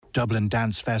Dublin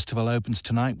Dance Festival opens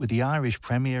tonight with the Irish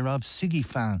premiere of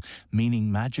Siguifin, meaning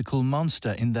magical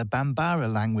monster in the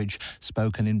Bambara language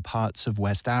spoken in parts of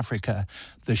West Africa.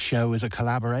 The show is a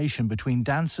collaboration between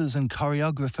dancers and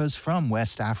choreographers from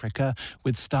West Africa,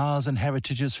 with stars and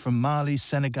heritages from Mali,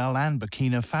 Senegal and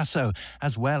Burkina Faso,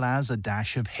 as well as a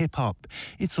dash of hip-hop.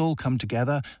 It's all come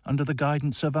together under the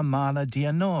guidance of Amala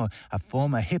Dianor, a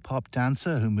former hip-hop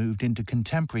dancer who moved into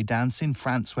contemporary dance in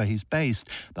France, where he's based.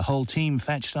 The whole team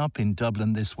fetched up in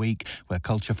Dublin this week, where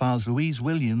Culture Files' Louise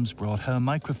Williams brought her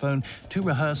microphone to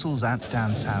rehearsals at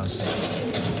Dance House.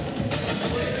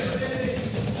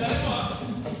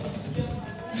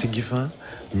 Siguifin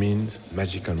means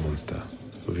magical monster.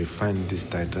 We find this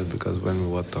title because when we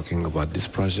were talking about this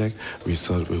project, we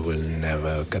thought we will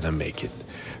never gonna make it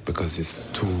because it's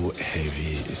too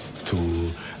heavy, it's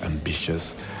too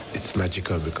ambitious. It's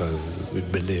magical because we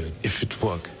believe if it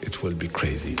works, it will be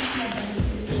crazy.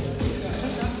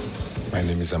 My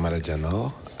name is Amala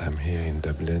Dianor. I'm here in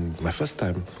Dublin, my first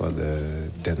time for the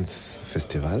dance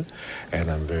festival, and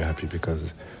I'm very happy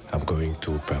because I'm going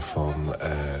to perform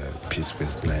a piece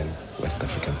with 9 West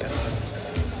African dancers.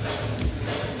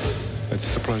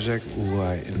 It's a project where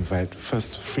I invite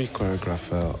first 3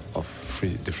 choreographers of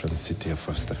 3 different cities of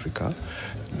West Africa.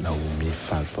 Naomi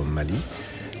Fall from Mali,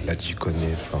 Ladji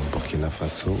Kone from Burkina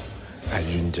Faso,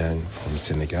 Alioune Diagne from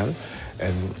Senegal,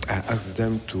 and I asked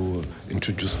them to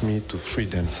introduce me to 3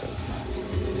 dancers.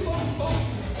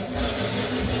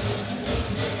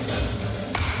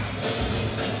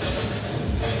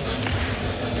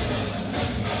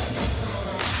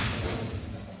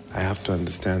 I have to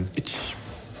understand each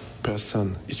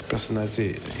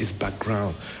personality, his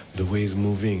background, the way he's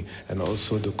moving, and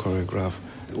also the choreograph,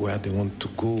 where they want to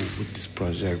go with this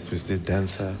project, with the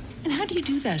dancer. And how do you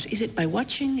do that? Is it by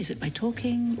watching? Is it by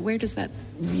talking? Where does that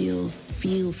real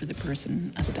feel for the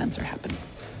person as a dancer happen?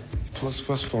 It was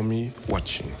first for me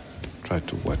watching, try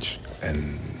to watch.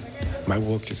 And my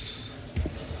work is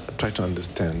try to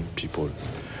understand people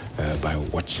by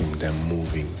watching them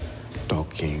moving,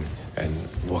 talking, and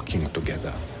working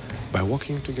together. By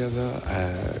working together,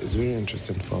 it's very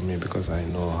interesting for me because I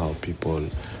know how people,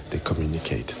 they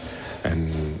communicate.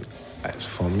 And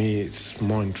for me, it's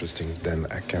more interesting than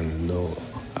I can know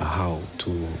how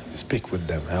to speak with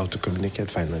them, how to communicate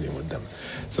finally with them.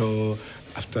 So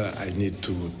after I need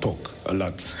to talk a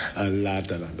lot,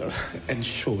 and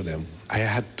show them, I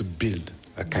had to build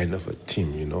a kind of a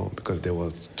team, you know, because they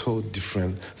were so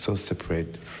different, so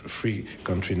separate, 3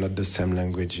 countries, not the same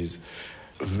languages,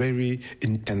 very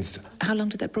intense. How long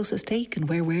did that process take, and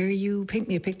where were you? Paint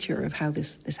me a picture of how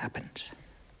this happened.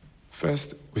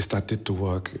 First, we started to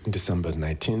work in December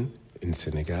 19 in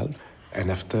Senegal,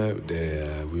 and after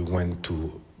we went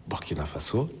to Burkina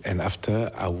Faso, and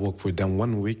after I worked with them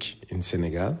 1 week in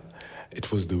Senegal, it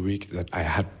was the week that I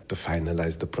had to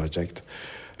finalize the project.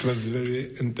 It was very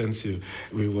intensive.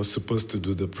 We were supposed to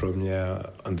do the premiere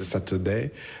on the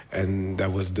Saturday, and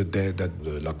that was the day that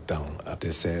the lockdown. They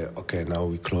said, okay, now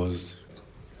we close.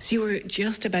 So you were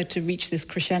just about to reach this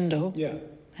crescendo. Yeah.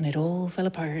 And it all fell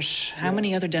apart. How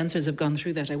many other dancers have gone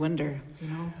through that, I wonder? You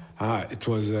know? It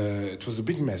was a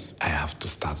big mess. I have to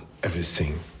start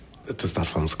everything, to start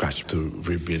from scratch, to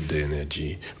rebuild the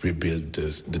energy, rebuild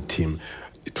the team.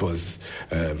 It was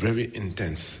very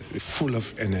intense, full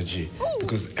of energy,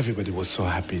 because everybody was so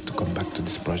happy to come back to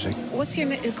this project. What's your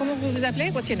name? Comment vous vous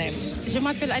appelez? What's your name? Je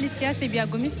m'appelle Alicia Sebia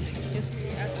Gomis. Je suis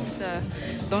artiste,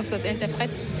 danseuse, interprète.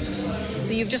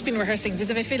 So you've just been rehearsing. Vous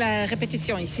avez fait la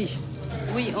répétition ici?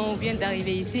 Oui, on vient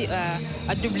d'arriver ici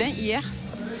à Dublin hier.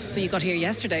 So you got here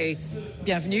yesterday.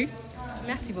 Bienvenue.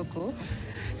 Merci beaucoup.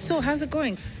 So how's it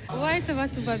going? Ouais, ça va,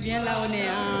 tout va bien. Là, on est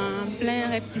en pleine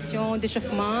répétition,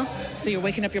 d'échauffement. So you're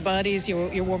waking up your bodies,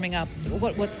 you're warming up.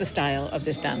 What's the style of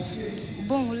this dance?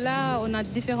 Bon, là, on a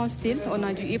différents styles. On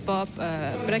a du hip-hop,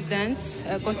 breakdance,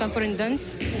 contemporary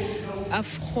dance,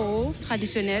 afro,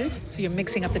 traditionnel. So you're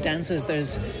mixing up the dances.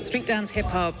 There's street dance,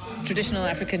 hip-hop, traditional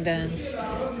African dance.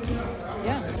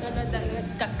 Yeah.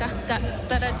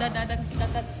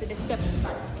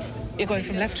 You're going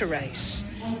from left to right.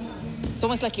 It's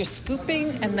almost like you're scooping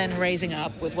and then raising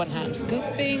up with one hand.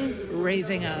 Scooping,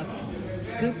 raising up.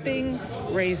 Scooping,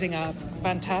 raising up.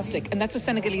 Fantastic. And that's a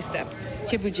Senegalese step.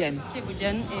 Cheboujen.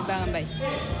 Cheboujen et Barambay.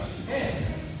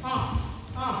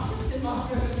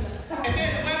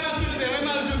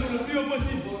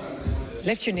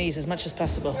 Lift your knees as much as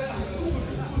possible.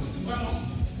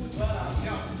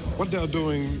 What they are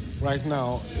doing right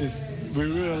now is we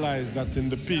realize that in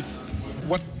the piece,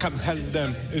 what can help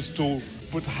them is to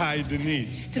put high the knee.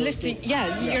 To lift the,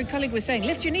 your colleague was saying,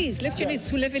 lift your knees,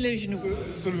 soulevez les genoux.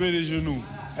 Soulever les genoux.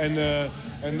 And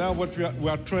And now what we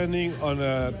are training on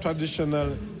a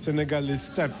traditional Senegalese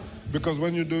step, because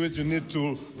when you do it, you need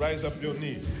to rise up your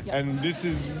knee. Yeah. And this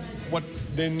is what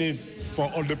they need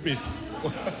for all the piece.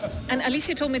 And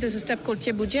Alicia told me there's a step called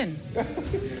Chebujen.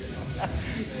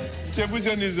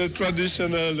 Chebujen is a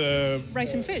traditional...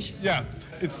 rice and fish? Yeah,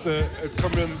 it's a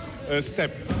common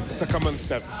step. It's a common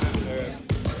step.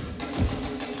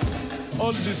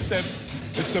 All this step,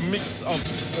 it's a mix of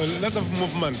a lot of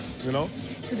movement, you know.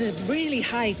 So the really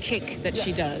high kick that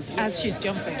she does as she's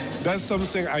jumping. That's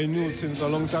something I knew since a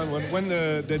long time. When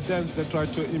they dance, they try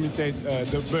to imitate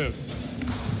the birds.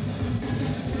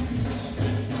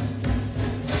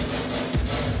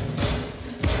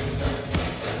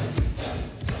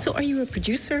 So are you a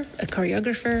producer, a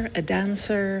choreographer, a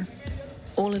dancer,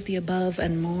 all of the above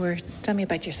and more? Tell me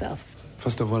about yourself.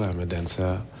 First of all, I'm a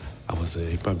dancer. I was a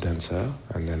hip-hop dancer,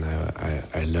 and then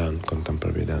I learned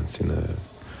contemporary dance in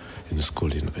a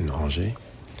school in Angers.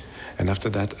 And after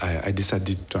that, I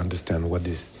decided to understand what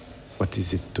is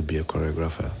it to be a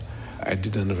choreographer. I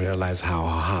didn't realize how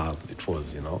hard it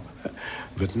was, you know.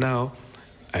 But now,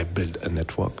 I built a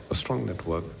network, a strong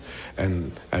network,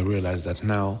 and I realized that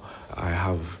now I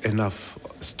have enough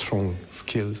strong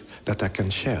skills that I can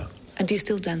share. And do you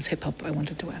still dance hip-hop, I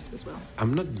wanted to ask as well?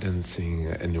 I'm not dancing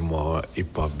anymore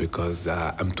hip-hop because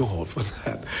I'm too old for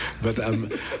that. But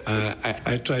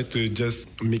I try to just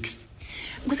mix.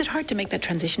 Was it hard to make that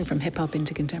transition from hip-hop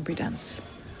into contemporary dance?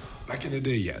 Back in the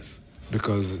day, yes,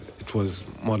 because it was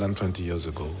more than 20 years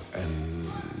ago.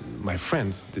 And my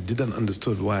friends, they didn't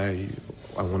understand why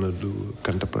I want to do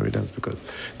contemporary dance, because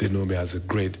they know me as a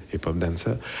great hip-hop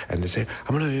dancer. And they say,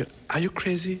 Amala, are you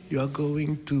crazy? You are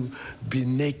going to be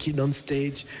naked on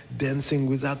stage, dancing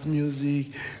without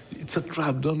music. It's a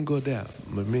trap, don't go there.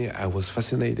 But me, I was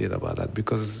fascinated about that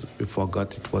because we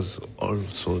forgot it was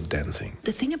also dancing.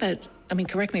 The thing about, I mean,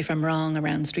 correct me if I'm wrong,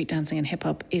 around street dancing and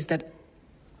hip-hop is that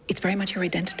it's very much your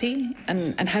identity.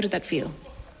 And how did that feel?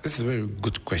 This is a very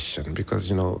good question because,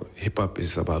 you know, hip-hop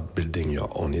is about building your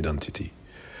own identity.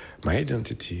 My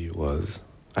identity was,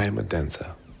 I am a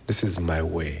dancer. This is my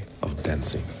way of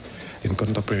dancing. In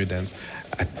contemporary dance,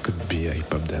 I could be a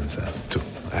hip-hop dancer too.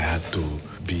 I had to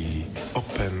be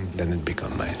open, then it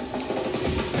became mine.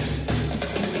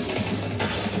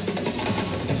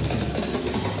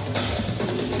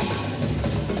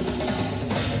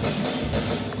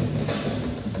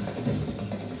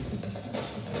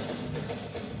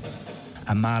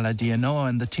 Amala Dianor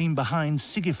and the team behind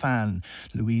Siguifin.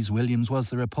 Louise Williams was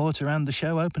the reporter, and the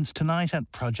show opens tonight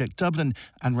at Project Dublin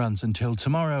and runs until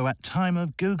tomorrow. At time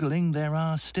of Googling, there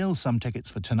are still some tickets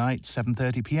for tonight,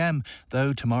 7:30 p.m,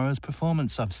 though tomorrow's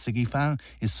performance of Siguifin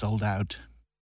is sold out.